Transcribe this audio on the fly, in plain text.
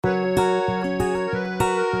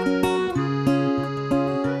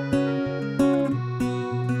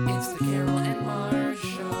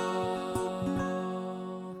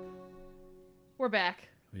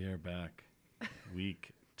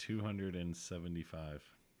week 275.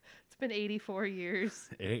 It's been 84 years.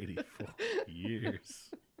 84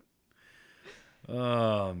 years.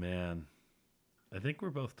 Oh, man. I think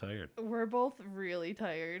we're both tired. We're both really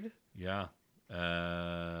tired. Yeah.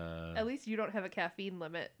 At least you don't have a caffeine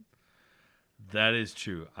limit. That is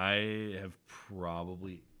true. I have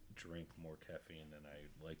probably drank more caffeine than I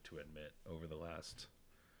like to admit over the last...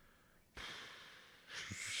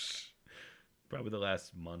 probably the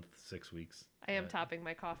last month, 6 weeks. I am topping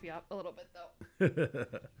my coffee up a little bit, though.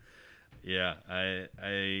 Yeah,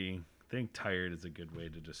 I think tired is a good way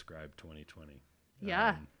to describe 2020.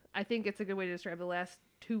 Yeah, I think it's a good way to describe the last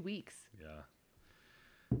 2 weeks. Yeah.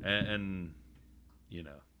 And you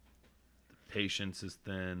know, the patience is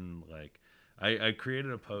thin. Like, I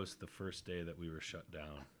created a post the first day that we were shut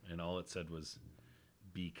down, and all it said was,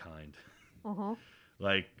 be kind. Uh-huh.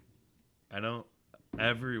 Like,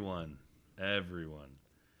 everyone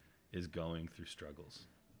is going through struggles.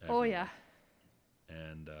 Oh, yeah.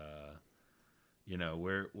 And, you know,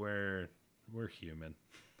 we're human.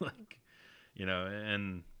 Like, you know,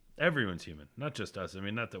 and everyone's human, not just us. I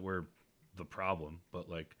mean, not that we're the problem, but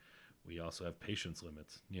like, we also have patience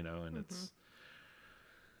limits, you know, and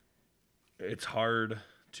it's hard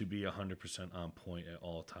to be 100% on point at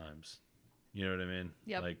all times. You know what I mean?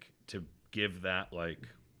 Yep. Like, to give that like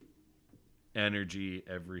energy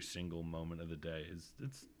every single moment of the day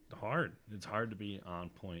it's hard. It's hard to be on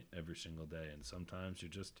point every single day, and sometimes you're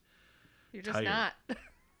just tired. Not.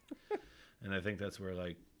 And I think that's where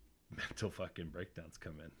like mental fucking breakdowns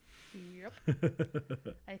come in. Yep.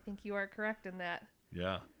 I think you are correct in that.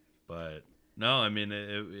 Yeah, but no, I mean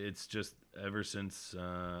it's just ever since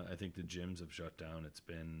I think the gyms have shut down, it's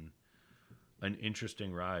been an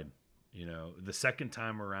interesting ride. You know, the second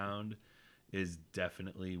time around is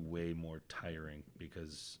definitely way more tiring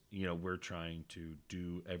because, you know, we're trying to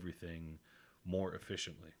do everything more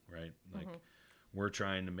efficiently, right? Like, we're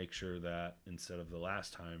trying to make sure that instead of the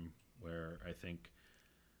last time where I think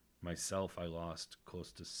myself, I lost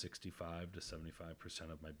close to 65 to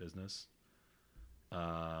 75% of my business.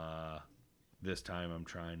 This time I'm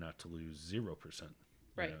trying not to lose 0%.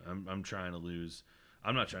 Right. You know, I'm trying to lose,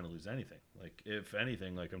 I'm not trying to lose anything. Like, if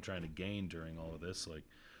anything, like, I'm trying to gain during all of this, like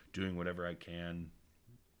doing whatever I can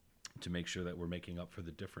to make sure that we're making up for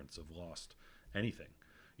the difference of lost anything.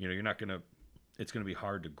 You know, it's going to be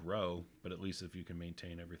hard to grow, but at least if you can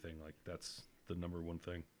maintain everything, like, that's the number one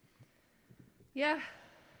thing. Yeah.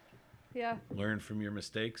 Yeah. Learn from your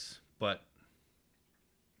mistakes, but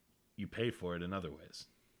you pay for it in other ways.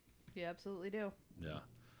 You absolutely do. Yeah.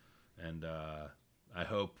 And I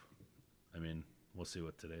hope, I mean, we'll see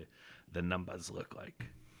what the numbers look like.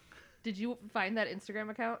 Did you find that Instagram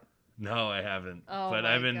account? No, I haven't. Oh, but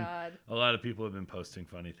my God. A lot of people have been posting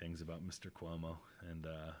funny things about Mr. Cuomo, and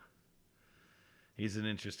he's an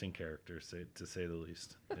interesting character, to say the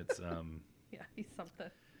least. It's yeah, he's something.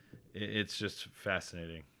 It's just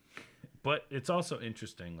fascinating. But it's also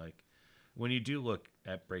interesting, like, when you do look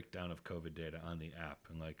at breakdown of COVID data on the app,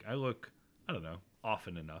 and like, I look, I don't know,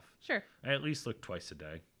 often enough. Sure. I at least look twice a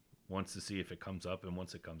day, once to see if it comes up, and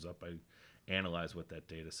once it comes up, I analyze what that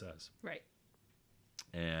data says. Right.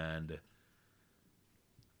 And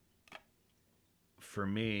for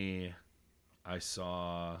me, I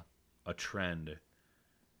saw a trend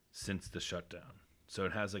since the shutdown. So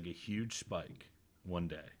it has like a huge spike one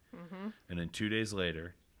day, and then 2 days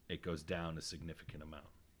later, it goes down a significant amount.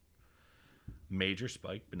 Major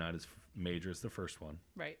spike, but not as major as the first one.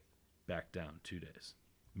 Right. Back down 2 days.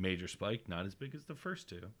 Major spike, not as big as the first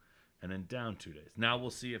two, and then down 2 days. Now we'll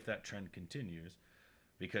see if that trend continues,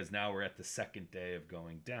 because now we're at the second day of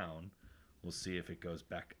going down. We'll see if it goes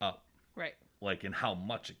back up. Right. Like, and how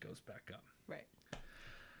much it goes back up. Right.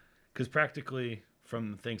 Because practically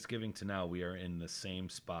from Thanksgiving to now, we are in the same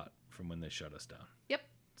spot from when they shut us down. Yep.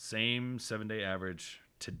 Same 7-day average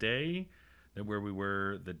today than where we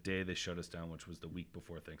were the day they shut us down, which was the week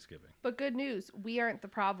before Thanksgiving. But good news, we aren't the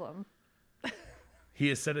problem. He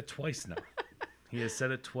has said it twice now. He has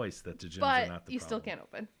said it twice that the gyms but are not the problem. you still can't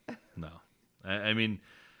open. No. I mean,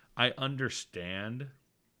 I understand,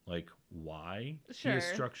 like, why he has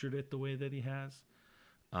structured it the way that he has.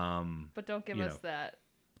 But don't give us that.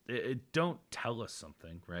 Don't tell us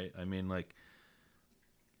something, right? I mean, like,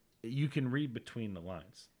 you can read between the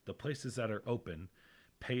lines. The places that are open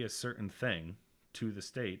pay a certain thing to the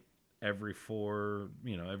state every 3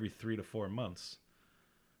 to 4 months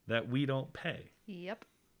that we don't pay. Yep.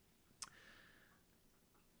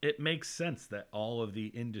 It makes sense that all of the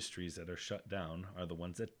industries that are shut down are the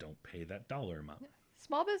ones that don't pay that dollar amount.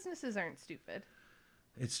 Small businesses aren't stupid.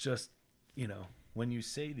 It's just, when you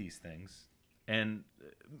say these things, and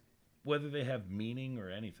whether they have meaning or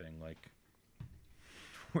anything, like,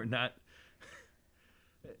 we're not.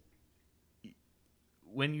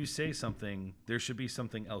 When you say something, there should be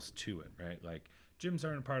something else to it, right? Like, gyms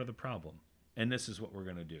aren't a part of the problem, and this is what we're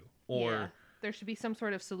going to do. Or there should be some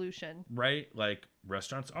sort of solution. Right? Like,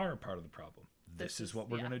 restaurants are a part of the problem. This is what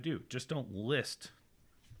we're going to do. Just don't list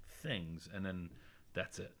things, and then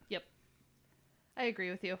that's it. Yep. I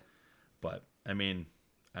agree with you. But, I mean,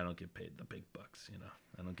 I don't get paid the big bucks, you know.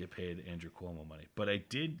 I don't get paid Andrew Cuomo money. But I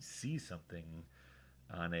did see something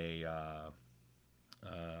on a...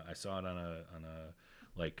 I saw it on a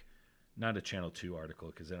like, not a Channel 2 article,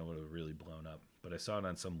 because then it would have really blown up. But I saw it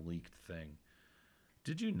on some leaked thing.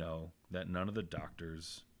 Did you know that none of the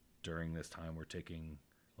doctors during this time were taking,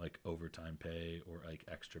 like, overtime pay or, like,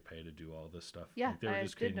 extra pay to do all this stuff? Yeah, like, they were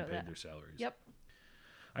just getting paid that. their salaries. Yep.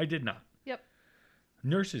 I did not. Yep.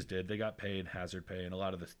 Nurses did. They got paid hazard pay and a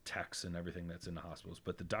lot of the techs and everything that's in the hospitals.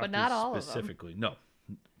 But the doctors not all specifically, no.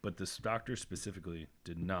 But the doctors specifically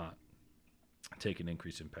did not take an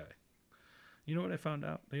increase in pay. You know what I found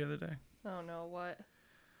out the other day? Oh, no, what?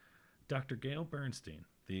 Dr. Gail Bernstein,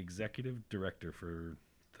 the executive director for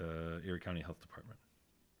the Erie County Health Department,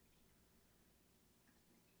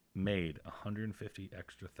 made $150,000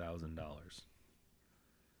 extra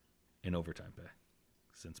in overtime pay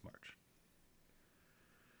since March.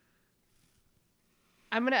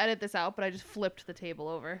 I'm going to edit this out, but I just flipped the table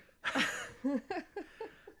over.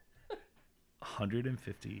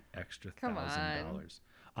 $150,000 extra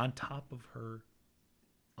on top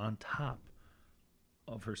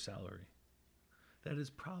of her salary. That is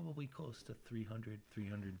probably close to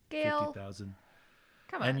 $350,000.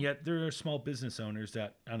 Come on. And yet there are small business owners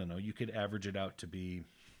that, I don't know, you could average it out to be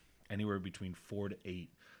anywhere between 4 to 8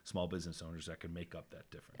 small business owners that could make up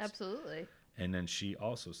that difference. Absolutely. And then she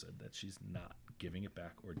also said that she's not giving it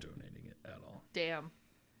back or donating it at all. Damn.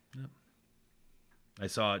 Yep. I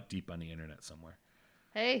saw it deep on the internet somewhere.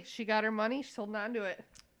 Hey, she got her money. She's holding on to it.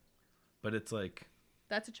 But it's like...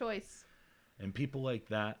 That's a choice. And people like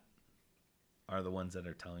that are the ones that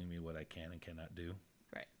are telling me what I can and cannot do.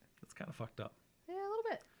 Right. That's kind of fucked up. Yeah, a little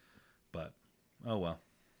bit. But, oh well.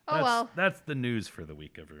 That's the news for the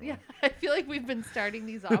week, everyone. Yeah, I feel like we've been starting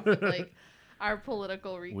these off with, like, our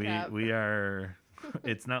political recap. We are...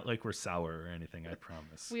 It's not like we're sour or anything, I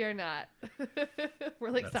promise. We are not.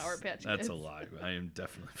 We're like Sour Patch Kids. That's a lie. I am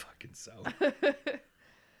definitely fucking sour.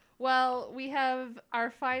 Well, we have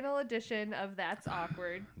our final edition of That's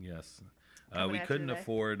Awkward. Yes. We couldn't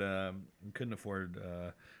afford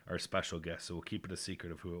our special guest, so we'll keep it a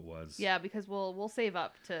secret of who it was. Yeah, because we'll save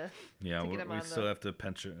up to get him on. We still have to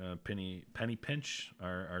penny pinch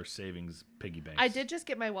our savings piggy banks. I did just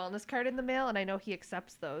get my wellness card in the mail, and I know he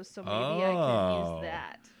accepts those, so maybe I can use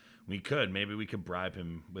that. Maybe we could bribe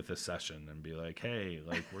him with a session and be like, hey,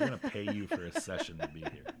 like, we're gonna pay you for a session to be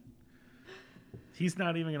here. He's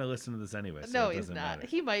not even gonna listen to this anyway. So no, it he's not. Matter.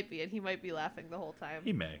 He might be, and he might be laughing the whole time.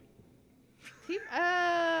 He may.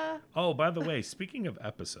 Oh, by the way, speaking of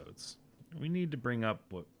episodes, we need to bring up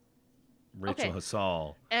what Rachel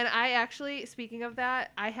Hassall. And I actually, speaking of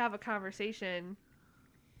that, I have a conversation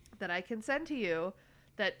that I can send to you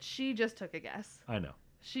that she just took a guess. I know.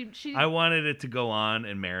 She. I wanted it to go on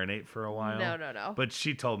and marinate for a while. No. But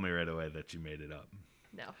she told me right away that you made it up.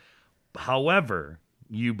 No. However,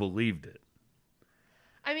 you believed it.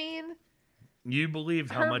 I mean... You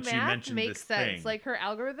believed how much you mentioned this thing. Her math makes sense. Like, her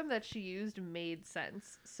algorithm that she used made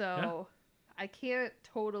sense. So, I can't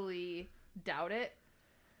totally doubt it.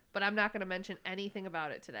 But I'm not going to mention anything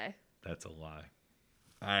about it today. That's a lie.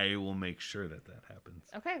 I will make sure that happens.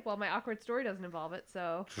 Okay, well, my awkward story doesn't involve it,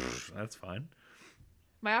 so... That's fine.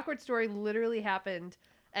 My awkward story literally happened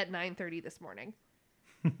at 9:30 this morning.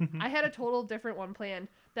 I had a total different one planned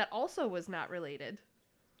that also was not related.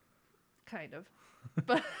 Kind of.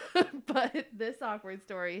 But this awkward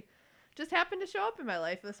story just happened to show up in my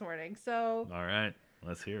life this morning. So all right,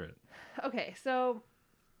 let's hear it. Okay, so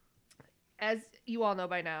as you all know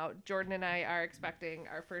by now, Jordan and I are expecting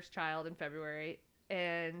our first child in February,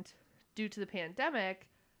 and due to the pandemic,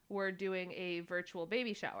 we're doing a virtual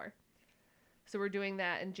baby shower. So we're doing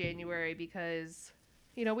that in January because,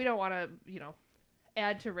 we don't want to,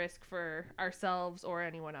 add to risk for ourselves or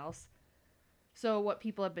anyone else. So what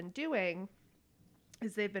people have been doing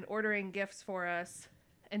is they've been ordering gifts for us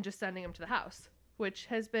and just sending them to the house, which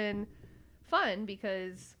has been fun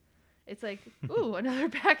because it's like, ooh, another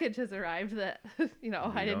package has arrived that, I didn't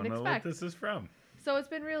expect. I don't know what this is from. So it's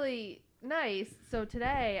been really nice. So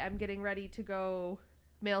today I'm getting ready to go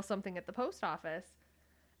mail something at the post office,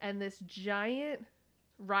 and this giant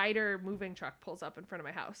Ryder moving truck pulls up in front of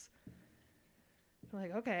my house. I'm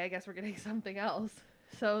like, okay, I guess we're getting something else.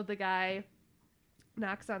 So the guy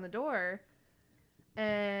knocks on the door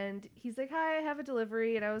and he's like, "Hi, I have a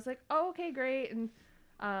delivery." And I was like, "Oh, okay, great." And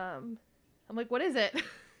I'm like, "What is it?"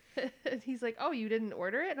 And he's like, "Oh, you didn't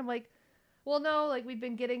order it?" And I'm like, "Well, no, like we've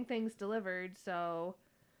been getting things delivered, so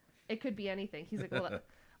it could be anything." He's like, "Well,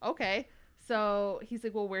 okay." So he's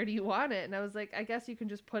like, "Well, where do you want it?" And I was like, "I guess you can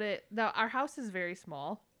just put it." Now, our house is very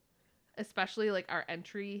small, especially like our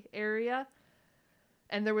entry area.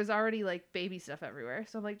 And there was already like baby stuff everywhere.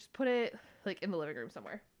 So I'm like, just put it like in the living room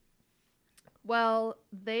somewhere. Well,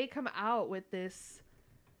 they come out with this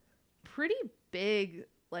pretty big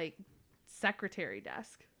like secretary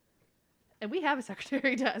desk. And we have a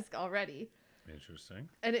secretary desk already. Interesting.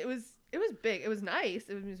 And it was big. It was nice.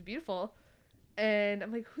 It was beautiful. And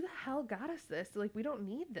I'm like, who the hell got us this? Like, we don't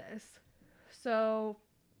need this. So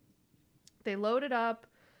they load it up.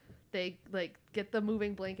 They like get the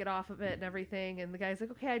moving blanket off of it and everything. And the guy's like,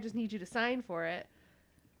 "Okay, I just need you to sign for it."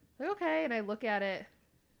 I'm like, okay. And I look at it.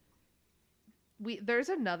 There's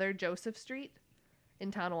another Joseph Street in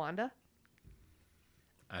Tonawanda.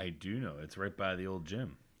 I do know. It's right by the old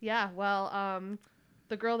gym. Yeah, well,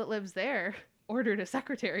 the girl that lives there ordered a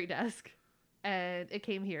secretary desk, and it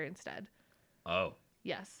came here instead. Oh.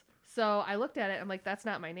 Yes. So I looked at it. I'm like, "That's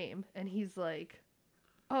not my name." And he's like,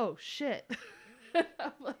 "Oh shit."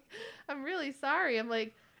 I'm like, "I'm really sorry." I'm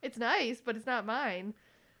like, "It's nice, but it's not mine."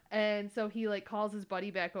 And so he like calls his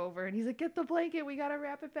buddy back over, and he's like, "Get the blanket. We gotta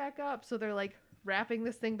wrap it back up." So they're like wrapping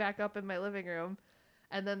this thing back up in my living room,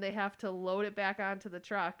 and then they have to load it back onto the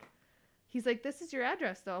truck. He's like, "This is your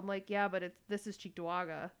address, though." I'm like, "Yeah, but this is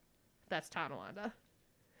Cheektowaga. That's Tonawanda."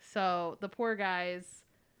 So the poor guys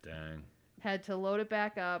Dang. had to load it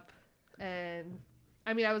back up, and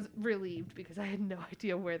I mean, I was relieved because I had no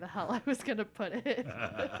idea where the hell I was gonna put it.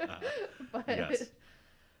 but Yes.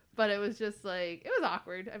 but it was just like, it was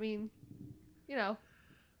awkward. I mean, you know.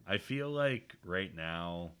 I feel like right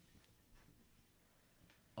now,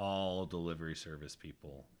 all delivery service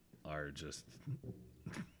people are just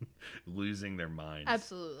losing their minds.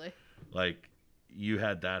 Absolutely. Like, you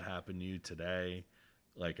had that happen to you today.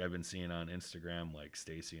 Like, I've been seeing on Instagram, like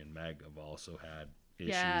Stacy and Meg have also had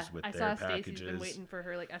issues with I their saw packages. Stacy's been waiting for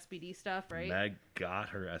her like SBD stuff, right? Meg got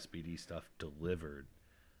her SBD stuff delivered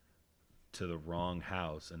to the wrong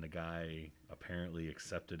house, and the guy apparently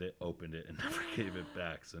accepted it, opened it, and never gave it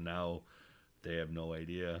back. So now they have no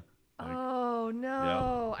idea. Like, oh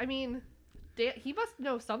no! Yeah. I mean, he must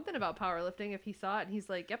know something about powerlifting if he saw it and he's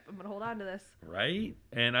like, "Yep, I'm gonna hold on to this." right?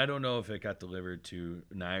 And I don't know if it got delivered to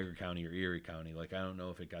Niagara County or Erie County. Like, I don't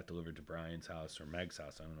know if it got delivered to Brian's house or Meg's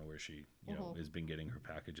house. I don't know where she, you know, has been getting her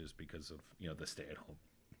packages because of, you know, the stay at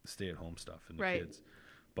home stuff and the kids.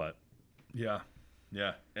 But yeah.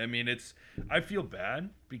 I mean, I feel bad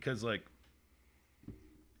because like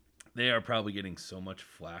they are probably getting so much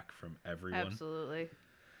flack from everyone. Absolutely.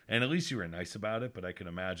 And at least you were nice about it, but I can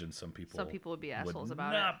imagine some people would be assholes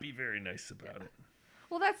about it. Not be very nice about it.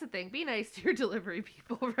 Well, that's the thing. Be nice to your delivery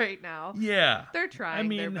people right now. Yeah. They're trying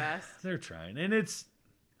their best. They're trying. And it's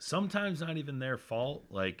sometimes not even their fault.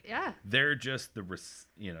 Like, they're just they're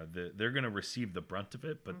going to receive the brunt of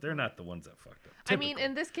it, but they're not the ones that fucked up. Typically. I mean,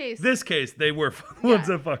 in this case, they were the ones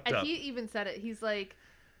that fucked up. And he even said it. He's like,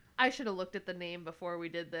 "I should have looked at the name before we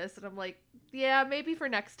did this." And I'm like, "Yeah, maybe for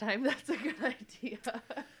next time, that's a good idea."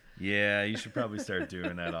 Yeah, you should probably start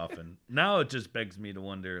doing that often. Now it just begs me to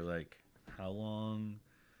wonder, like, how long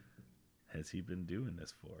has he been doing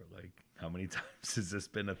this for? Like, how many times has this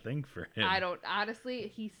been a thing for him?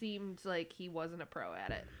 Honestly, he seemed like he wasn't a pro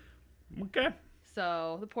at it. Okay.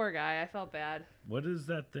 So, the poor guy, I felt bad. What is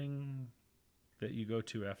that thing that you go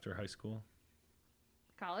to after high school?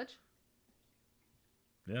 College?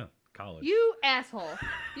 Yeah, college. You asshole.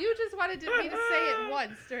 You just wanted me to say it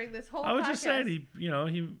once during this whole podcast. I was just saying,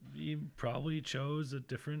 he probably chose a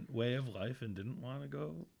different way of life and didn't want to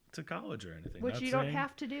go to college or anything. Which you don't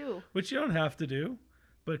have to do. Which you don't have to do.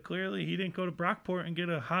 But clearly he didn't go to Brockport and get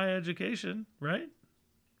a high education, right?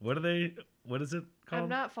 What is it called? I'm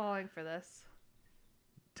not falling for this.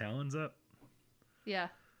 Talons up? Yeah.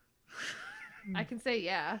 I can say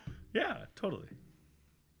yeah. Yeah, totally.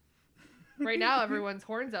 Right now, everyone's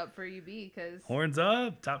horns up for UB because horns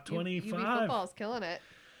up, top 25. UB football's killing it.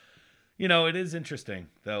 You know, it is interesting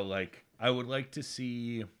though. Like, I would like to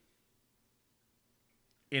see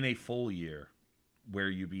in a full year where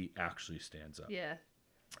UB actually stands up. Yeah.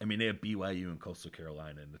 I mean, they have BYU and Coastal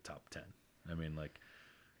Carolina in the top 10. I mean, like,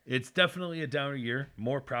 it's definitely a downer year.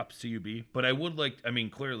 More props to UB, but I would like. I mean,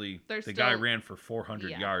 clearly the guy ran for 400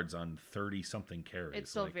 yards on 30-something carries. It's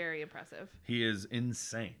still very impressive. He is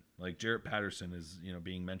insane. Like Jarrett Patterson is,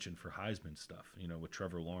 being mentioned for Heisman stuff, with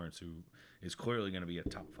Trevor Lawrence, who is clearly going to be a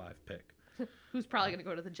top 5 pick. Who's probably going to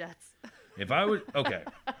go to the Jets. If I would, okay,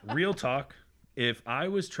 real talk. If I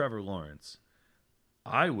was Trevor Lawrence,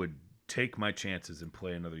 I would take my chances and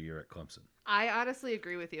play another year at Clemson. I honestly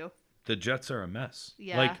agree with you. The Jets are a mess.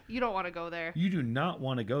 Yeah, you don't want to go there. You do not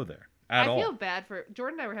want to go there at all. I feel bad for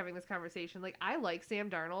Jordan and I were having this conversation. Like, I like Sam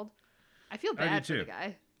Darnold. I feel bad for the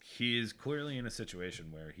guy. He is clearly in a situation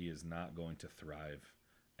where he is not going to thrive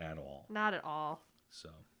at all. Not at all. So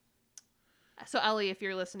Ellie, if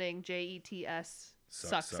you're listening, JETS,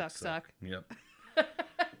 suck. Yep.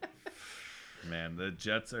 Man, the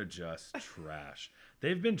Jets are just trash.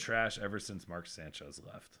 They've been trash ever since Mark Sanchez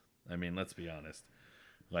left. I mean, let's be honest.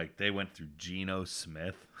 Like, they went through Geno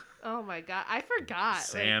Smith. Oh, my God. I forgot.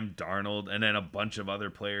 Sam Darnold, and then a bunch of other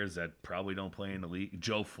players that probably don't play in the league.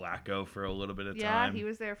 Joe Flacco for a little bit of time. Yeah, he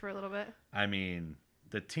was there for a little bit. I mean,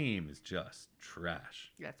 the team is just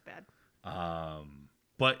trash. That's bad.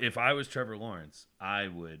 But if I was Trevor Lawrence, I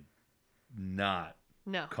would not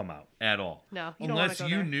come out at all. No, unless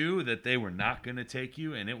you knew that they were not going to take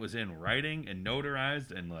you and it was in writing and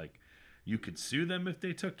notarized and, like, you could sue them if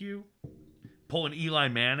they took you. Pull an Eli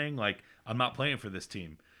Manning, like, I'm not playing for this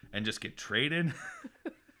team, and just get traded.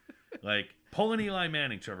 Like, pull an Eli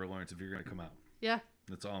Manning, Trevor Lawrence, if you're going to come out. Yeah.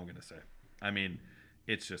 That's all I'm going to say. I mean,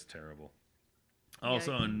 it's just terrible.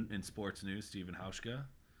 Also, in sports news, Stephen Hauschka.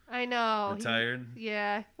 I know. Retired.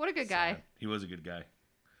 Yeah. What a good guy. He was a good guy.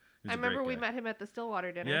 I remember we met him at the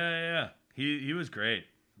Stillwater dinner. Yeah. He was great.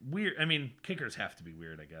 Weird. I mean, kickers have to be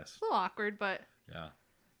weird, I guess. A little awkward, but yeah,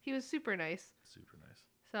 he was super nice. Super nice.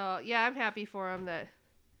 So, yeah, I'm happy for him that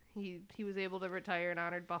he was able to retire and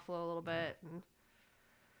honored Buffalo a little bit. And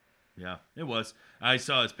yeah, it was. I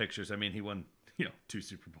saw his pictures. I mean, he won, 2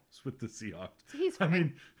 Super Bowls with the Seahawks. He's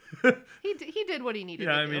fine. I mean, he did what he needed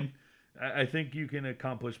to do. I mean, I think you can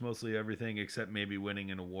accomplish mostly everything except maybe winning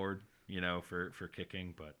an award, for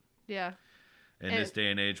kicking. But yeah, in this day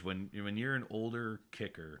and age, when you're an older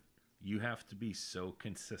kicker, you have to be so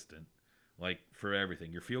consistent. Like, for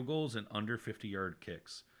everything. Your field goals and under 50-yard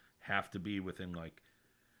kicks have to be within, like,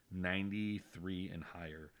 93 and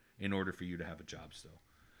higher in order for you to have a job still.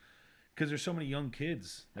 Because there's so many young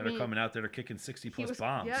kids that are coming out that are kicking 60-plus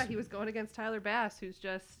bombs. Yeah, he was going against Tyler Bass, who's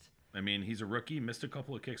just... I mean, he's a rookie, missed a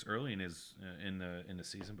couple of kicks early in his in the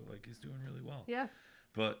season, but, like, he's doing really well. Yeah.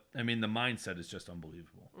 But, I mean, the mindset is just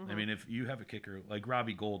unbelievable. Mm-hmm. I mean, if you have a kicker, like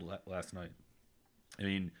Robbie Gould last night, I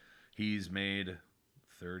mean, he's made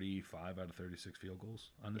 35 out of 36 field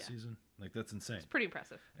goals on the season. Like, that's insane. It's pretty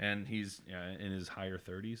impressive. And he's in his higher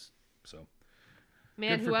 30s. So,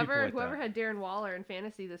 man, whoever had Darren Waller in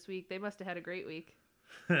fantasy this week, they must have had a great week.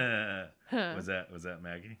 Was that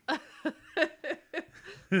Maggie?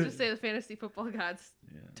 Just say the fantasy football gods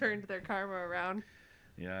turned their karma around.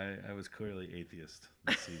 Yeah, I was clearly atheist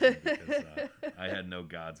this season because I had no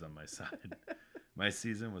gods on my side. My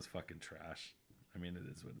season was fucking trash. I mean, it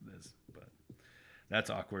is what it is, but that's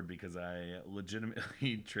awkward because I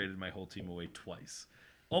legitimately traded my whole team away twice.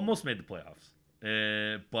 Almost made the playoffs.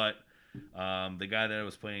 But the guy that I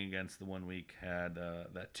was playing against the one week had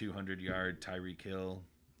that 200-yard Tyreek Hill.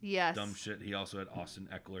 Yes. Dumb shit. He also had Austin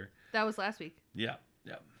Eckler. That was last week. Yeah.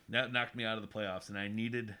 That knocked me out of the playoffs, and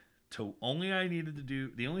the only thing I needed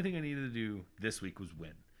to do this week was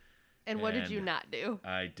win. And what did you not do?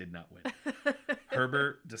 I did not win.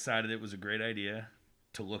 Herbert decided it was a great idea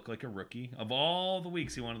to look like a rookie. Of all the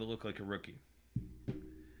weeks he wanted to look like a rookie,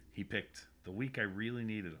 he picked the week I really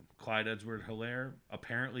needed him. Clyde Edwards-Helaire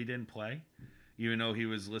apparently didn't play, even though he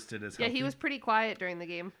was listed as healthy. Yeah, he was pretty quiet during the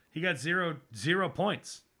game. He got 0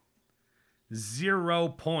 points. 0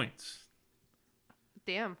 points.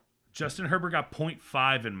 Damn. Justin Herbert got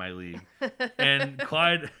 0.5 in my league. And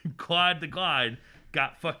Clyde the Glide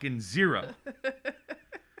got fucking 0.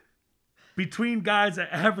 Between guys that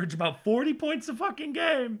average about 40 points a fucking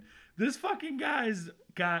game, this fucking guy's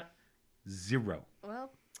got 0.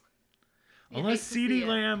 Well, unless CeeDee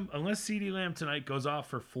Lamb tonight goes off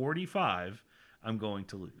for 45, I'm going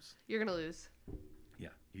to lose. You're going to lose. Yeah,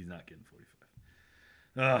 he's not getting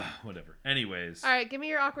 45. Whatever. Anyways. All right, give me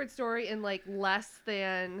your awkward story in like less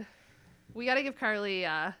than... We got to give Carley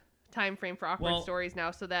a time frame for awkward stories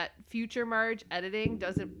now so that future Marge editing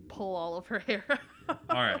doesn't pull all of her hair out.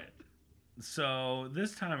 All right. So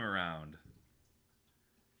this time around,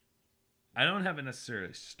 I don't have a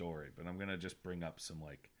necessarily story, but I'm going to just bring up some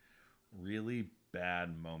like really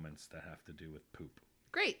bad moments that have to do with poop.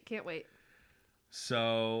 Great. Can't wait.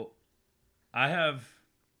 So I have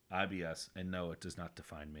IBS, and no, it does not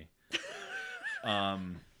define me.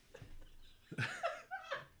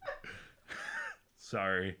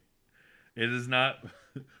 Sorry. It is not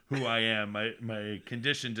who I am. My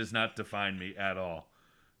condition does not define me at all.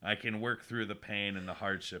 I can work through the pain and the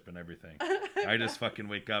hardship and everything. I just fucking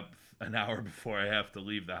wake up an hour before I have to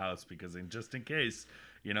leave the house because just in case,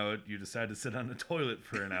 you decide to sit on the toilet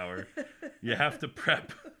for an hour, you have to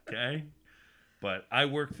prep, okay? But I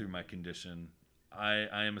work through my condition. I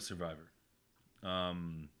am a survivor.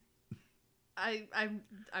 I'm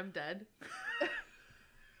dead.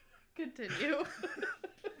 Continue.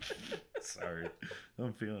 Sorry.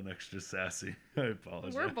 I'm feeling extra sassy. I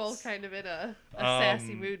apologize. We're both kind of in a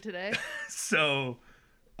sassy mood today. So,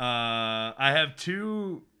 I have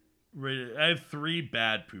three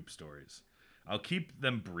bad poop stories. I'll keep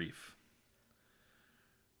them brief.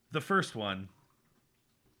 The first one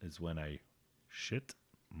is when I shit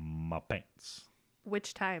my pants.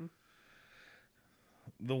 Which time?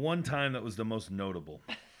 The one time that was the most notable.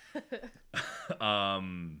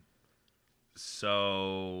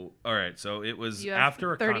 So, all right. So it was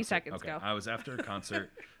after a 30 concert. seconds. Okay, Go. I was after a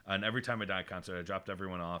concert, and Every Time I Die concert, I dropped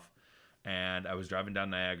everyone off, and I was driving down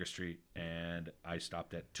Niagara Street, and I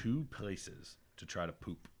stopped at two places to try to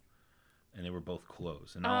poop, and they were both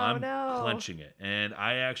closed. And now I'm clenching it, and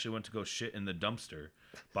I actually went to go shit in the dumpster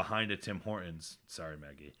behind a Tim Hortons. Sorry,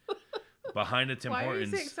 Maggie. Behind a Tim Hortons. Why are you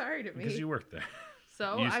saying sorry to me? Because you worked there.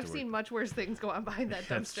 So I've seen much worse things go on behind that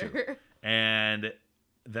That's dumpster. true. And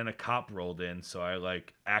then a cop rolled in, so I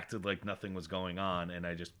acted like nothing was going on, and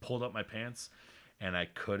I just pulled up my pants, and I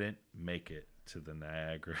couldn't make it to the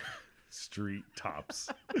Niagara Street tops.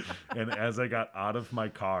 And as I got out of my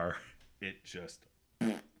car, it just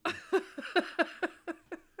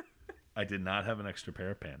I did not have an extra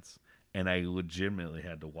pair of pants, and I legitimately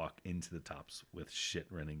had to walk into the tops with shit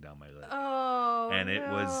running down my leg. Oh, and it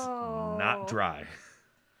was not dry.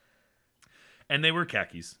 And they were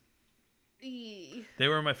khakis. They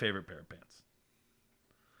were my favorite pair of pants.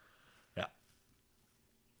 Yeah.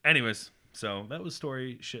 Anyways, so that was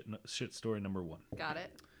shit story number one. Got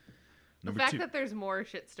it. Number the fact two. that there's more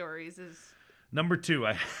shit stories is Number two.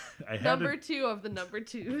 I had number two of the number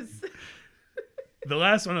twos. The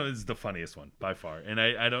last one is the funniest one by far, and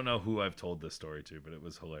I don't know who I've told this story to, but it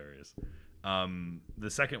was hilarious. The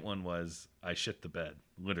second one was I shit the bed.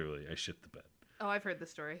 Literally, I shit the bed. Oh, I've heard this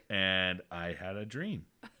story. And I had a dream.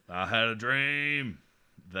 I had a dream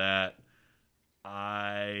that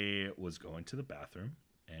I was going to the bathroom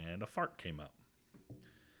and a fart came out.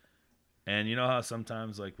 And you know how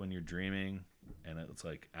sometimes like when you're dreaming and it's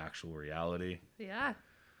like actual reality? Yeah.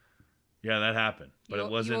 Yeah, that happened. But it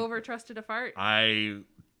wasn't. You overtrusted a fart? I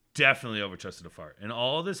definitely overtrusted a fart. And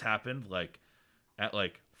all of this happened like at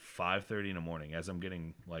like 5:30 in the morning as I'm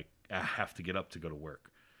getting like I have to get up to go to work.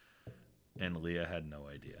 And Leah had no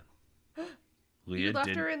idea. You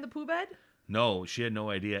left her in the poo bed? No, she had no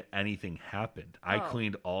idea anything happened. I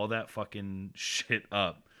cleaned all that fucking shit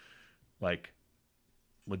up, like,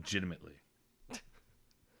 legitimately.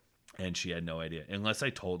 And she had no idea. Unless I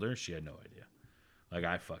told her, she had no idea. Like,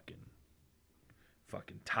 I fucking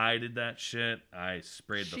tidied that shit. I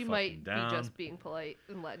sprayed the fucking down. She might be just being polite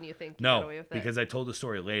and letting you think you got away with it. Because I told the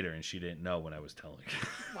story later and she didn't know when I was telling.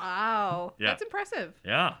 Wow. Yeah. That's impressive.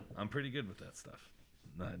 Yeah, I'm pretty good with that stuff.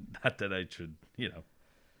 Not that I should,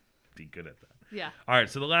 be good at that. Yeah. All right,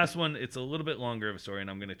 so the last one, it's a little bit longer of a story, and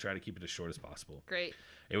I'm going to try to keep it as short as possible. Great.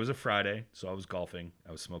 It was a Friday, so I was golfing.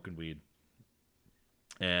 I was smoking weed.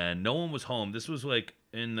 And no one was home. This was like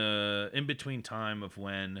in the in-between time of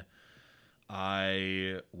when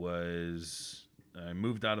I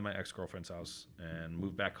moved out of my ex-girlfriend's house and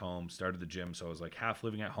moved back home, started the gym. So I was like half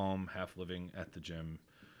living at home, half living at the gym.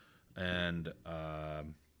 And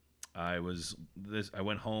I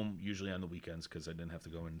went home usually on the weekends because I didn't have to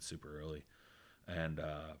go in super early. And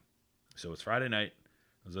so it's Friday night.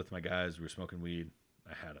 I was with my guys. We were smoking weed.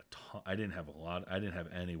 I had a ton. I didn't have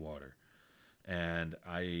any water. And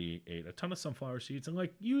I ate a ton of sunflower seeds. And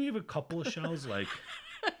like, you eat a couple of shells, like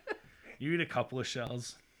you eat a couple of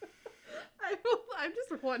shells. I'm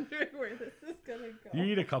just wondering where this is gonna go. You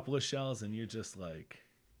eat a couple of shells and you're just like,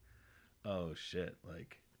 oh shit,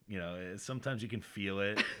 like, sometimes you can feel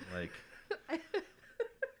it, like.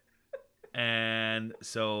 And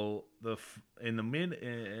so and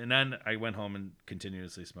then I went home and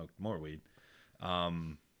continuously smoked more weed,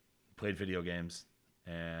 played video games,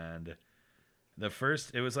 and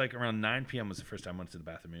it was like around 9 p.m. was the first time I went to the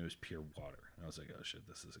bathroom. And it was pure water. And I was like, oh shit,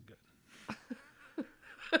 this isn't good.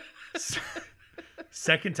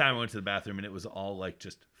 Second time I went to the bathroom and it was all like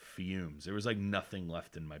just fumes. There was like nothing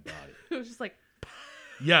left in my body. It was just like.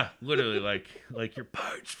 Yeah, literally like you're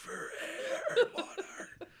parched for air, water.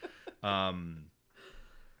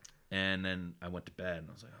 And then I went to bed and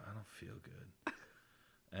I was like, oh, I don't feel good.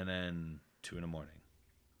 And then 2 a.m.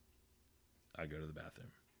 I go to the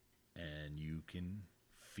bathroom, and you can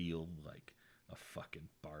feel like a fucking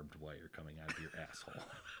barbed wire coming out of your asshole.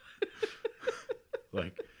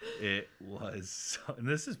 Like, it was, and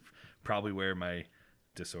this is probably where my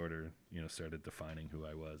disorder, started defining who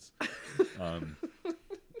I was.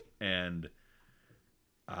 And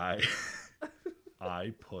I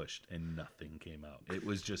pushed and nothing came out. It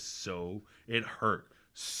was just it hurt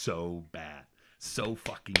so bad, so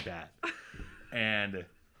fucking bad. And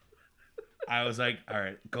I was like, all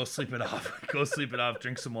right, go sleep it off.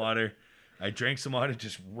 Drink some water. I drank some water,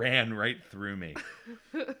 just ran right through me.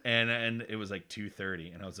 And it was like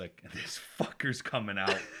 2:30. And I was like, this fucker's coming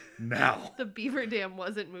out now. The beaver dam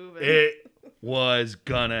wasn't moving. It was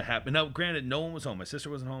gonna happen. Now, granted, no one was home. My sister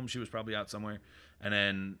wasn't home. She was probably out somewhere. And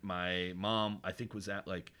then my mom, I think, was at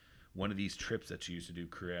like one of these trips that she used to do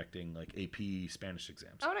correcting like AP Spanish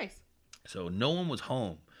exams. Oh, nice. So no one was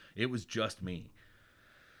home. It was just me.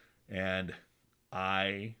 And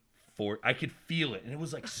I could feel it, and it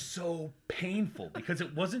was like so painful because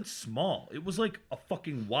it wasn't small. It was like a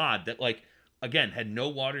fucking wad that, like, again, had no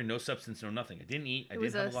water, no substance, no nothing. I didn't eat. I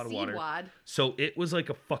didn't have a lot of water. Wad. So it was like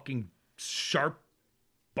a fucking sharp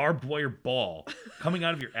barbed wire ball coming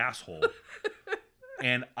out of your asshole.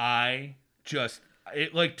 And I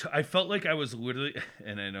felt like I was literally,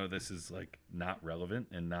 and I know this is like not relevant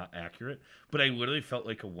and not accurate, but I literally felt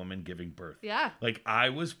like a woman giving birth. Yeah. Like I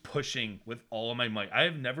was pushing with all of my might. I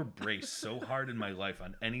have never braced so hard in my life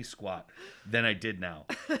on any squat than I did now.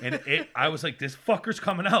 And I was like, this fucker's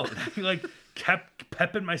coming out. And I like kept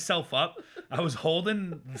pepping myself up. I was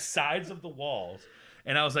holding the sides of the walls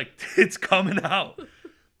and I was like, it's coming out.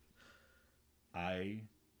 I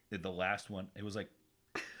did the last one. It was like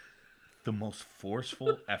the most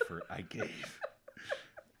forceful effort I gave.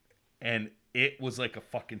 And it was like a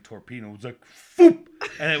fucking torpedo. It was like, foop!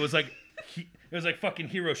 And it was like fucking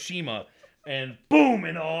Hiroshima. And boom!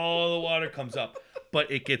 And all the water comes up.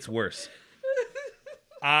 But it gets worse.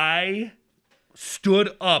 I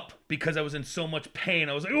stood up because I was in so much pain.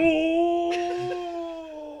 I was like,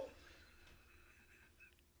 oh!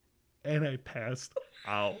 And I passed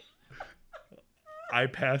out. I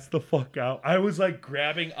passed the fuck out. I was like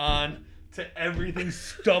grabbing on to everything,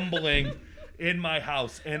 stumbling in my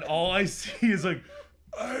house. And all I see is like,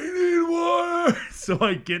 I need water. So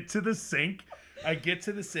I get to the sink.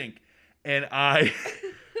 And I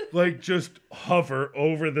like just hover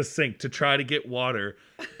over the sink to try to get water.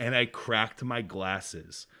 And I cracked my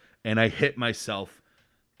glasses. And I hit myself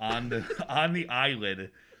on the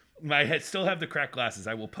eyelid. Still have the cracked glasses.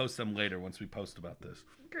 I will post them later once we post about this.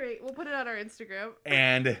 Great. We'll put it on our Instagram.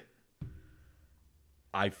 And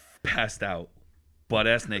I passed out, butt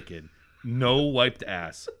ass naked, no wiped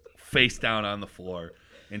ass, face down on the floor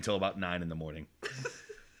until about 9 a.m.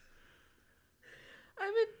 I'm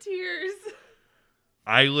in tears.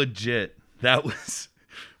 That was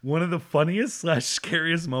one of the funniest /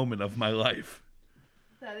 scariest moment of my life.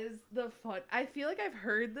 That is the fun. I feel like I've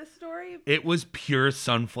heard this story. It was pure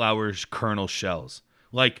sunflower kernel shells.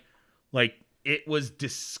 Like it was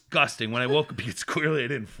disgusting. When I woke up, because clearly I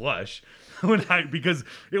didn't flush. Because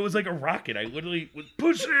it was like a rocket. I literally was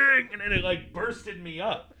pushing, and then it like bursted me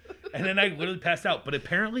up. And then I literally passed out. But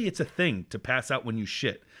apparently it's a thing to pass out when you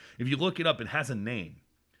shit. If you look it up, it has a name.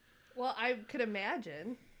 Well, I could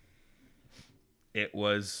imagine. It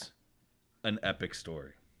was an epic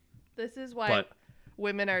story. This is why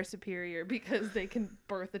women are superior, because they can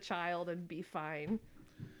birth a child and be fine.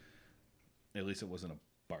 At least it wasn't a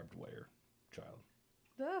barbed wire child.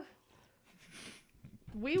 Ugh.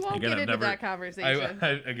 We won't get into that conversation.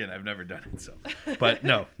 I've never done it, so. But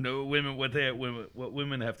no, women. What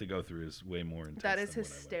women have to go through is way more intense. That is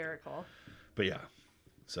hysterical. But yeah,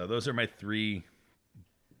 so those are my 3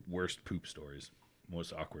 worst poop stories,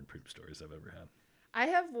 most awkward poop stories I've ever had. I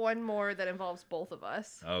have one more that involves both of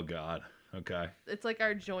us. Oh God. Okay. It's like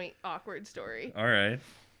our joint awkward story. All right.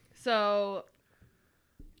 So,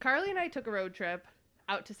 Carley and I took a road trip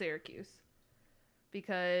out to Syracuse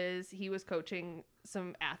because he was coaching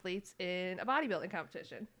some athletes in a bodybuilding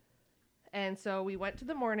competition. And so we went to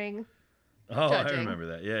the morning judging. I remember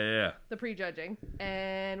that. Yeah. The pre-judging.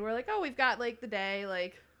 And we're like, oh, we've got like the day,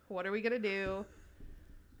 like, what are we going to do?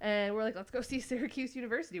 And we're like, let's go see Syracuse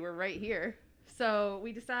University. We're right here. So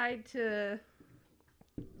we decide to,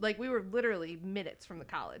 like, we were literally minutes from the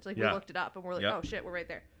college. Like, we looked it up and we're like, oh shit, we're right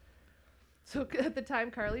there. So at the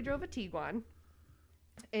time, Carley drove a Tiguan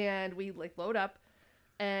and we like load up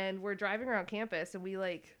and we're driving around campus and we're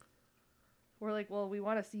like, well, we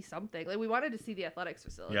want to see something. Like, we wanted to see the athletics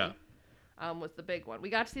facility. Yeah. Was the big one. We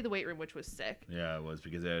got to see the weight room, which was sick. Yeah, it was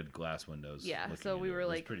because they had glass windows. Yeah, so we were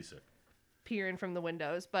like, pretty sick. peering from the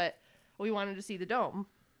windows, but we wanted to see the dome.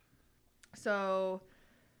 So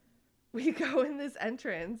we go in this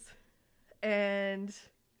entrance, and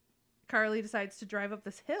Carley decides to drive up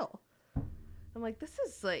this hill. I'm like, this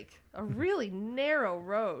is like a really narrow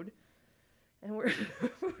road. And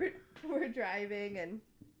we're driving, and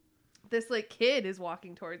this like kid is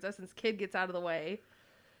walking towards us, and this kid gets out of the way.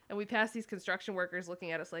 And we pass these construction workers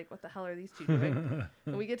looking at us like, what the hell are these two doing?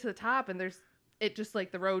 And we get to the top, and it just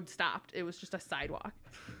like the road stopped. It was just a sidewalk.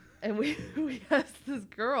 And we asked this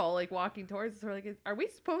girl like walking towards us, we're like, are we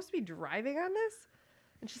supposed to be driving on this?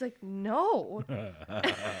 And she's like, no.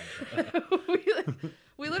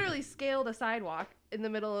 we literally scaled a sidewalk in the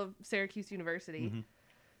middle of Syracuse University. Mm-hmm.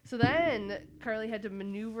 So then Carley had to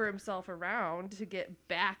maneuver himself around to get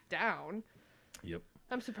back down. Yep.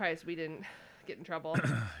 I'm surprised we didn't get in trouble.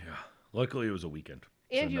 Yeah. Luckily, it was a weekend.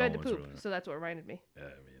 And so you had to poop, so that's what reminded me. Yeah, I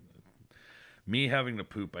mean, me having to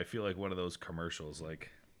poop, I feel like one of those commercials, like,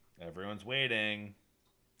 everyone's waiting,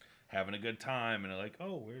 having a good time, and they're like,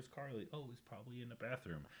 oh, where's Carley? Oh, he's probably in the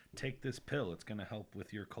bathroom. Take this pill. It's going to help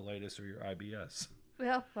with your colitis or your IBS.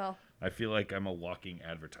 Yeah, well. I feel like I'm a walking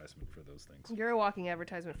advertisement for those things. You're a walking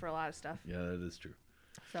advertisement for a lot of stuff. Yeah, that is true.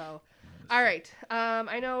 So, all right.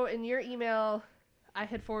 I know in your email, I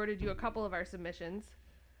had forwarded you a couple of our submissions.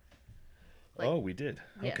 Like, oh, we did.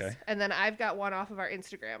 Yes. Okay. And then I've got one off of our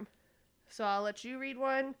Instagram. So I'll let you read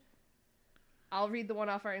one. I'll read the one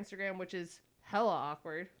off our Instagram, which is hella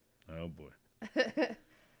awkward. Oh, boy.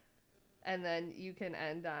 And then you can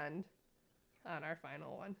end on our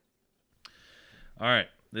final one. All right.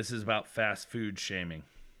 This is about fast food shaming.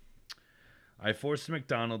 I forced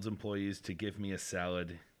McDonald's employees to give me a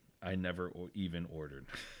salad I never even ordered.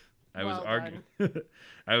 I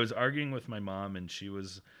was arguing with my mom, and she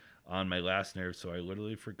was on my last nerve, so I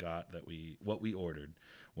literally forgot what we ordered.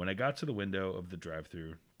 When I got to the window of the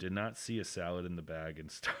drive-thru, did not see a salad in the bag and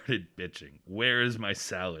started bitching. Where is my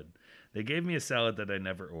salad? They gave me a salad that I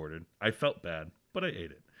never ordered. I felt bad, but I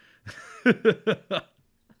ate it.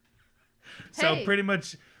 So pretty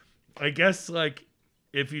much, I guess, like,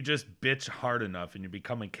 if you just bitch hard enough and you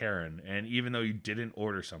become a Karen, and even though you didn't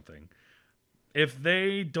order something, if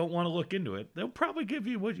they don't want to look into it, they'll probably give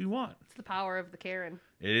you what you want. It's the power of the Karen.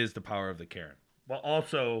 It is the power of the Karen. Well,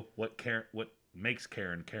 also what makes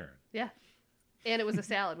Karen Karen. Yeah. And it was a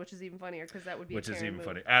salad, which is even funnier because that would be a Karen move.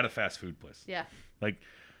 Funny at a fast food place. Yeah. Like,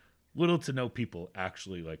 little to no people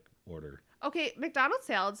actually like order. Okay, McDonald's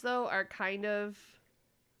salads though are kind of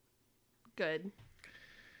good.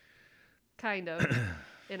 Kind of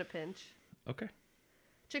in a pinch. Okay.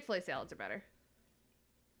 Chick-fil-A salads are better.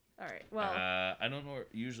 All right. Well, I don't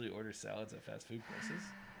usually order salads at fast food places.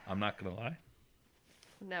 I'm not gonna lie.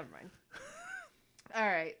 Never mind. All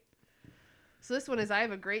right. So this one is, I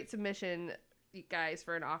have a great submission, you guys,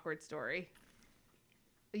 for an awkward story.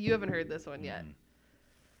 You haven't heard this one yet.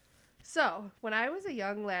 So, when I was a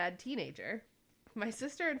young teenager, my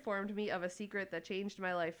sister informed me of a secret that changed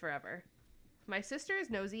my life forever. My sister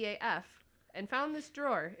is nosy AF and found this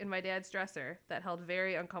drawer in my dad's dresser that held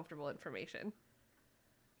very uncomfortable information.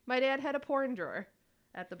 My dad had a porn drawer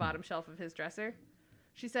at the bottom shelf of his dresser.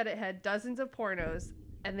 She said it had dozens of pornos,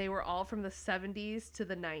 and they were all from the 70s to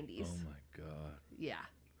the 90s. Oh my God. Yeah.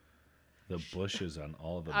 The bushes on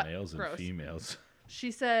all the males and females.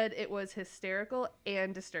 She said it was hysterical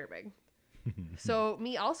and disturbing. So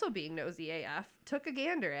me also being nosy AF took a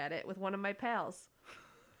gander at it with one of my pals.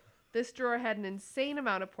 This drawer had an insane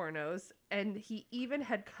amount of pornos, and he even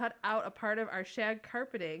had cut out a part of our shag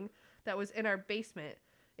carpeting that was in our basement.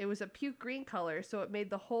 It was a puke green color, so it made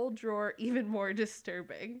the whole drawer even more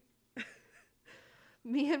disturbing.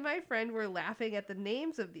 Me and my friend were laughing at the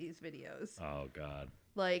names of these videos. Oh, God.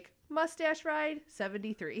 Like, Mustache Ride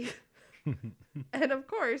 73. And, of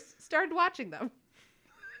course, started watching them.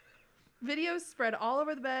 Videos spread all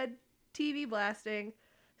over the bed, TV blasting,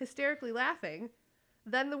 hysterically laughing.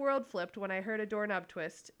 Then the world flipped when I heard a doorknob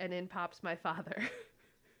twist, and in pops my father.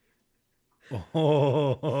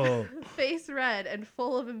 Oh. Face red and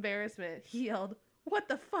full of embarrassment, he yelled, "What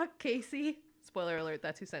the fuck, Casey?" Spoiler alert,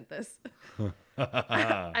 that's who sent this.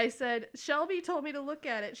 I said, "Shelby told me to look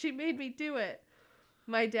at it. She made me do it."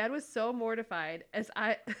 My dad was so mortified, as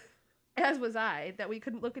was I, that we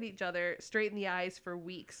couldn't look at each other straight in the eyes for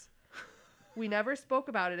weeks. We never spoke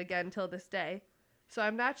about it again till this day. So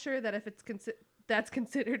I'm not sure that if that's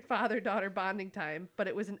considered father-daughter bonding time, but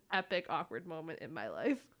it was an epic, awkward moment in my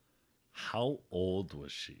life. How old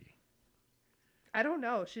was she? I don't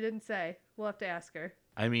know. She didn't say. We'll have to ask her.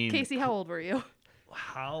 I mean... Casey, how old were you?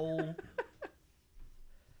 How...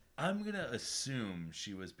 I'm going to assume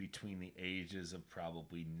she was between the ages of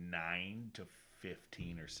probably 9 to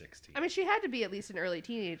 15 or 16. I mean, she had to be at least an early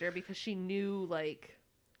teenager because she knew, like,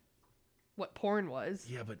 what porn was.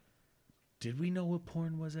 Yeah, but did we know what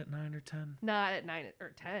porn was at 9 or 10? Not at 9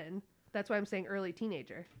 or 10. That's why I'm saying early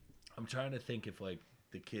teenager. I'm trying to think if, like,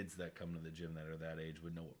 the kids that come to the gym that are that age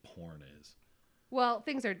would know what porn is. Well,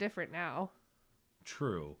 things are different now.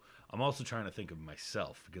 True. I'm also trying to think of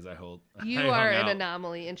myself because I You are an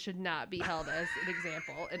anomaly and should not be held as an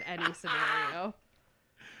example in any scenario.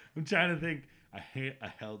 I'm trying to think. I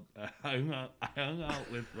hung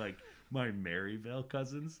out with like my Maryvale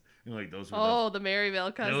cousins, and like those were the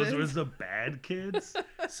Maryvale cousins. Those were the bad kids.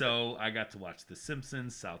 So I got to watch The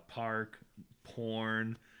Simpsons, South Park,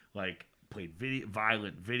 porn, like played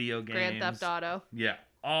violent video games, Grand Theft Auto. Yeah,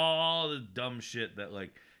 all the dumb shit that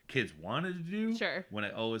like kids wanted to do. Sure. When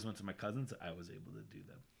I always went to my cousins, I was able to do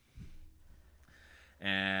them.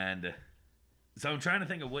 And so I'm trying to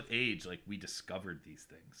think of what age like we discovered these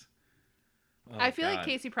things. Oh, I feel like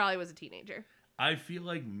Casey probably was a teenager. I feel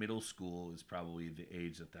like middle school is probably the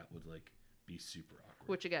age that would like be super awkward.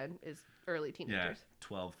 Which again is early teenagers. Yeah,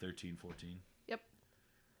 12, 13, 14. Yep.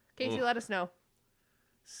 Casey, let us know.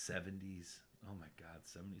 70s. Oh my God,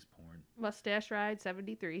 70s porn. Mustache Ride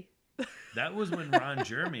 73. That was when Ron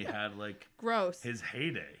Jeremy had like gross his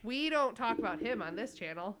heyday. We don't talk about him on this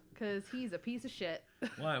channel because he's a piece of shit.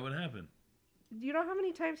 Why? What happened? Do you know how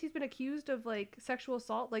many times he's been accused of like sexual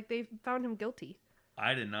assault? Like they found him guilty.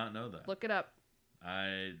 I did not know that. Look it up.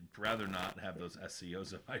 I'd rather not have those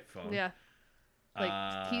SEOs on my phone. Yeah.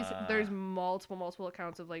 Like there's multiple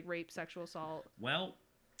accounts of like rape, sexual assault. Well,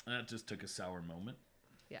 that just took a sour moment.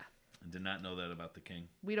 Yeah. I did not know that about the king.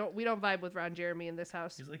 We don't vibe with Ron Jeremy in this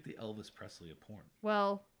house. He's like the Elvis Presley of porn.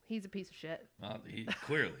 Well, he's a piece of shit. Well, he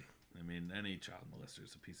clearly. I mean, any child molester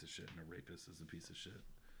is a piece of shit, and a rapist is a piece of shit.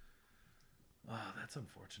 Oh, that's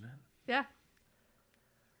unfortunate. Yeah.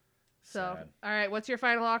 So, Sad. all right, what's your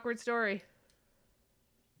final awkward story?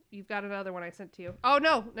 You've got another one I sent to you. Oh,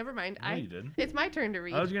 no, never mind. No, you didn't. It's my turn to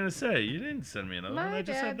read. I was going to say, you didn't send me another one. I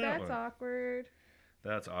just said that that's one. awkward.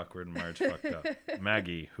 That's awkward and Marge fucked up.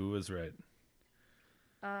 Maggie, who was right?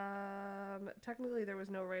 Technically there was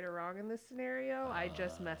no right or wrong in this scenario. I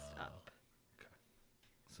just messed up. Okay.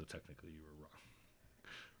 So technically you were wrong.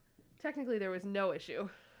 Technically there was no issue.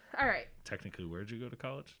 All right. Technically, where'd you go to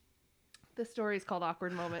college? The story is called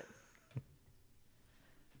Awkward Moment.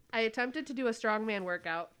 I attempted to do a strongman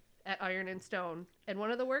workout at Iron and Stone, and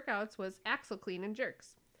one of the workouts was axle clean and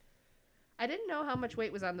jerks. I didn't know how much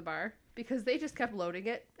weight was on the bar because they just kept loading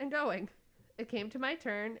it and going. It came to my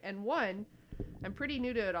turn, and 1, I'm pretty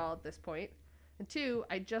new to it all at this point, and 2,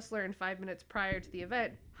 I just learned 5 minutes prior to the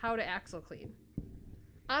event how to axle clean.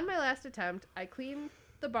 On my last attempt, I cleaned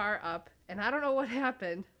the bar up, and I don't know what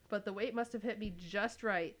happened, but the weight must have hit me just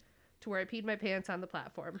right to where I peed my pants on the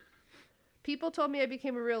platform. People told me I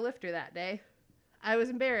became a real lifter that day. I was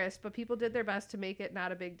embarrassed, but people did their best to make it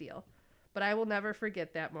not a big deal. But I will never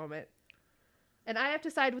forget that moment. And I have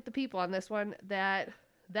to side with the people on this one that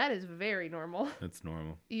is very normal. That's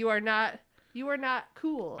normal. You are not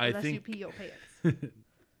cool unless you pee your pants.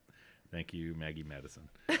 Thank you, Maggie Madison.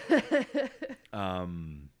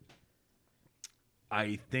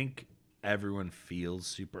 I think everyone feels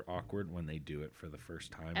super awkward when they do it for the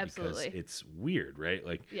first time. Absolutely. Because it's weird, right?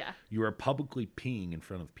 Like, yeah. You are publicly peeing in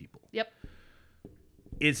front of people. Yep.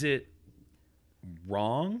 Is it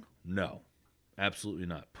wrong? No, absolutely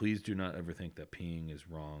not. Please do not ever think that peeing is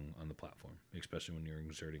wrong on the platform, especially when you're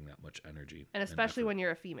exerting that much energy. And especially when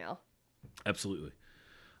you're a female. Absolutely.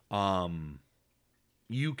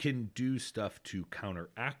 You can do stuff to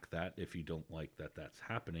counteract that if you don't like that that's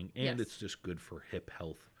happening. And It's just good for hip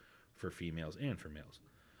health for females and for males.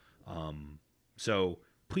 So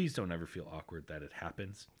please don't ever feel awkward that it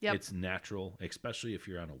happens. Yep. It's natural, especially if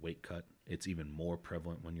you're on a weight cut. It's even more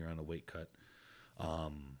prevalent when you're on a weight cut.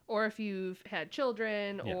 Or if you've had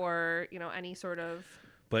children or, any sort of...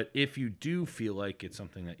 But if you do feel like it's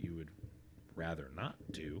something that you would rather not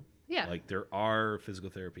do, like there are physical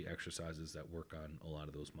therapy exercises that work on a lot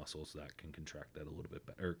of those muscles that can contract that a little bit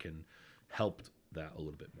better, or can help that a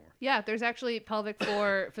little bit more. Yeah, there's actually pelvic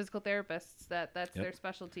floor physical therapists that's their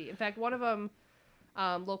specialty. In fact, one of them,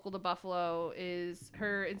 local to Buffalo,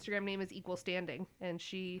 her Instagram name is Equal Standing, and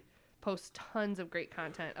she posts tons of great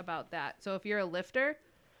content about that. So if you're a lifter,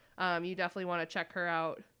 you definitely want to check her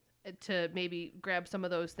out to maybe grab some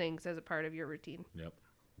of those things as a part of your routine. Yep.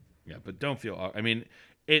 Yeah, but don't feel... I mean,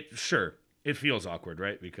 it feels awkward,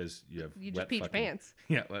 right? Because you just peed your pants.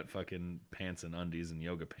 Yeah, wet fucking pants and undies and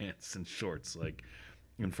yoga pants and shorts, like,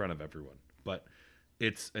 in front of everyone. But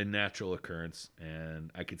it's a natural occurrence,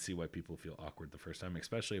 and I could see why people feel awkward the first time,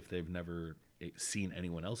 especially if they've never seen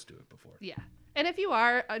anyone else do it before. Yeah. And if you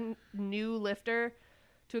are a new lifter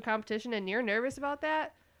to a competition and you're nervous about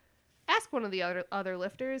that, ask one of the other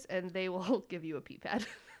lifters and they will give you a pee pad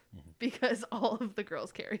because all of the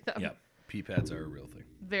girls carry them. Yeah, pee pads are a real thing.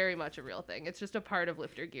 Very much a real thing. It's just a part of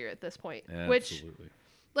lifter gear at this point. Absolutely. Which,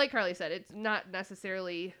 like Carly said, it's not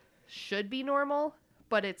necessarily should be normal,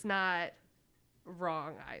 but it's not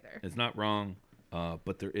wrong either. It's not wrong,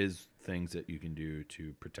 but there is things that you can do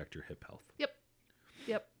to protect your hip health. Yep.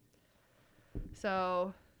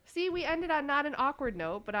 So, see, we ended on not an awkward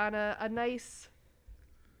note, but on a nice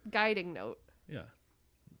guiding note.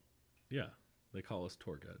 Yeah. They call us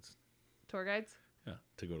tour guides. Tour guides? Yeah,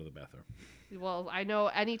 to go to the bathroom. Well, I know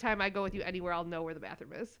anytime I go with you anywhere, I'll know where the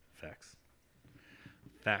bathroom is.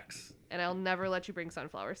 Facts. And I'll never let you bring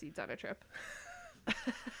sunflower seeds on a trip.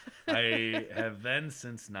 I have then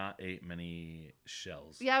since not ate many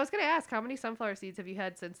shells. Yeah, I was going to ask, how many sunflower seeds have you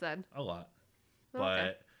had since then? A lot. Okay.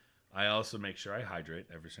 But I also make sure I hydrate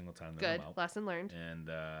every single time that Good. I'm out. Lesson learned. And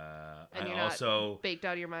And you're I also... not baked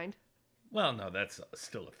out of your mind? Well, no, that's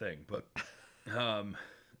still a thing. But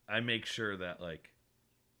I make sure that, like,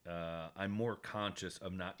 I'm more conscious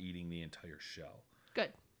of not eating the entire shell.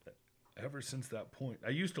 Good. Ever since that point. I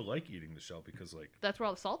used to like eating the shell because, like... That's where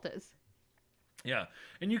all the salt is. Yeah.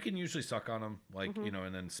 And you can usually suck on them, like, you know,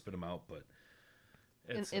 and then spit them out, but...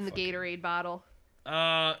 In the Gatorade bottle.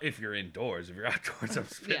 If you're indoors. If you're outdoors, I'm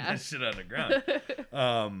spitting this shit on the ground.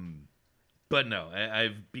 But no,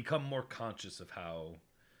 I've become more conscious of how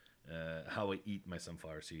I eat my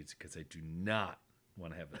sunflower seeds because I do not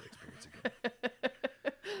want to have that experience again.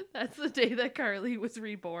 That's the day that Carly was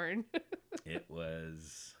reborn. It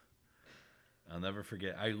was... I'll never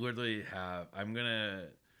forget. I literally have... I'm going to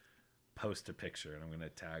post a picture and I'm going to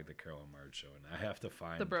tag the Carol and Marge show, and I have to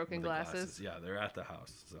find the broken glasses. Yeah, they're at the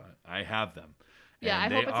house. So I have them. Yeah,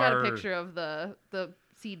 and I hope it's not a picture of the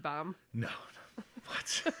seed bomb. No.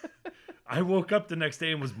 What? I woke up the next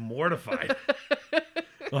day and was mortified.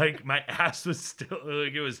 Like, my ass was still,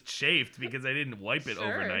 like, it was chafed because I didn't wipe it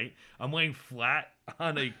overnight. I'm laying flat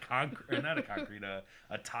on a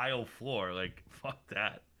a tile floor. Like, fuck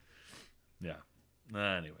that. Yeah.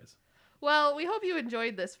 Anyways. Well, we hope you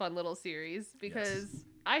enjoyed this fun little series because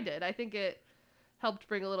I did. I think it helped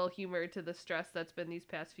bring a little humor to the stress that's been these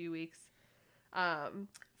past few weeks.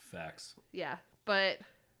 Facts. Yeah, but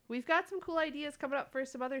we've got some cool ideas coming up for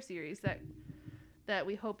some other series that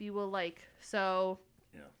we hope you will like. So,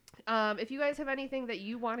 if you guys have anything that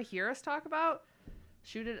you want to hear us talk about,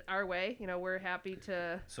 shoot it our way. You know, we're happy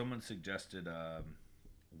to. Someone suggested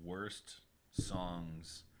worst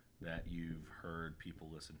songs that you've heard people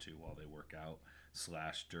listen to while they work out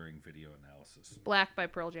 / during video analysis. Black by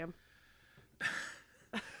Pearl Jam.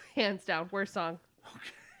 Hands down, worst song.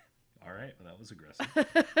 Okay. All right. Well, that was aggressive.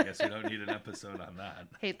 I guess we don't need an episode on that.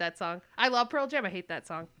 Hate that song. I love Pearl Jam. I hate that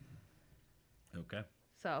song. Okay.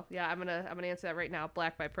 So yeah, I'm gonna answer that right now.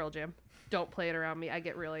 Black by Pearl Jam. Don't play it around me. I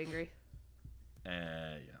get real angry.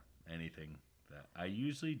 Yeah. Anything that I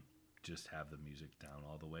usually just have the music down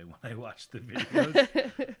all the way when I watch the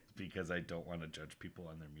videos because I don't want to judge people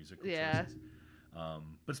on their musical choices.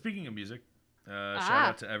 But speaking of music, shout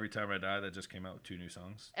out to Every Time I Die that just came out with 2 new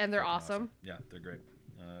songs. And they're awesome. Yeah, they're great.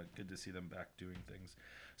 Good to see them back doing things.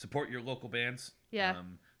 Support your local bands. Yeah.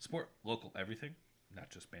 Support local everything, not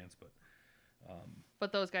just bands, but.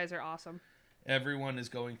 But those guys are awesome. Everyone is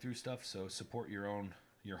going through stuff, so support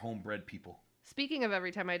your homebred people. Speaking of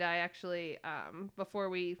Every Time I Die, actually, before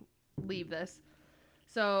we leave this,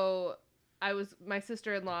 so my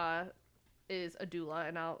sister-in-law is a doula,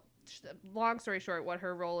 and long story short, what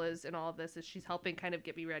her role is in all of this is she's helping kind of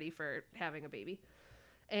get me ready for having a baby.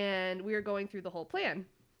 And we were going through the whole plan.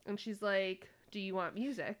 And she's like, do you want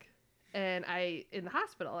music? And in the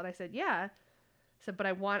hospital. And I said, yeah. I said, but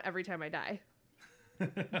I want Every Time I Die.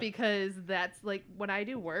 Because that's like, when I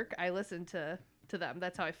do work, I listen to them.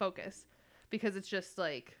 That's how I focus. Because it's just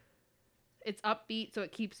like, it's upbeat. So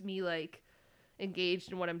it keeps me like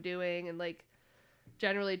engaged in what I'm doing. And like,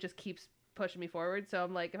 generally it just keeps pushing me forward. So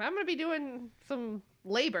I'm like, if I'm going to be doing some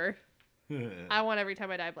labor, I want Every Time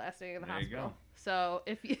I Die blasting in the hospital. You go. So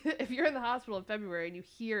if you're in the hospital in February and you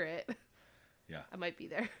hear it, I might be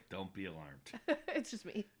there. Don't be alarmed. It's just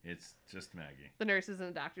me. It's just Maggie. The nurses and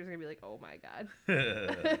the doctors are gonna be like, "Oh my god."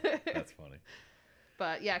 That's funny.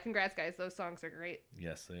 But yeah, congrats guys. Those songs are great.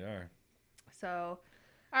 Yes, they are. So,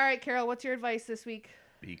 all right, Carol, what's your advice this week?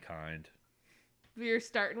 Be kind. We're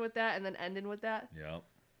starting with that and then ending with that. Yep.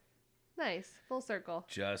 Nice, full circle.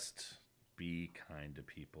 Just be kind to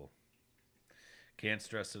people. Can't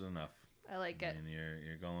stress it enough. I like it. And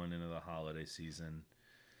you're going into the holiday season.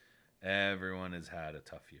 Everyone has had a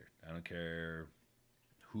tough year. I don't care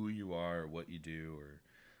who you are, or what you do, or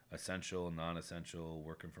essential, non-essential,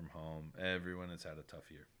 working from home. Everyone has had a tough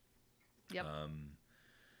year. Yep.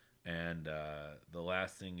 And the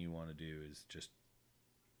last thing you want to do is just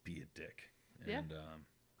be a dick. And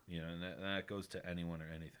and that goes to anyone or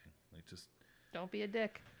anything. Like, just don't be a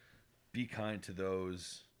dick. Be kind to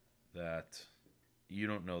those that you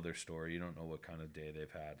don't know their story. You don't know what kind of day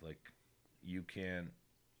they've had. Like, you can't.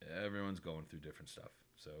 Everyone's going through different stuff.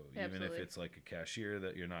 So even if it's like a cashier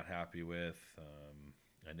that you're not happy with,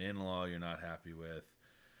 an in-law you're not happy with,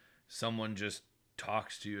 someone just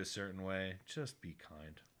talks to you a certain way, just be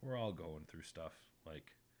kind. We're all going through stuff.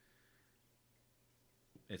 Like,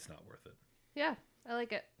 it's not worth it. Yeah, I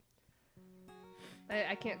like it.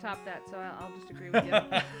 I can't top that, so I'll just agree with you. All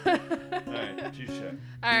right, touche.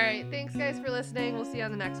 All right, thanks guys for listening. We'll see you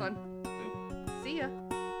on the next one. See ya.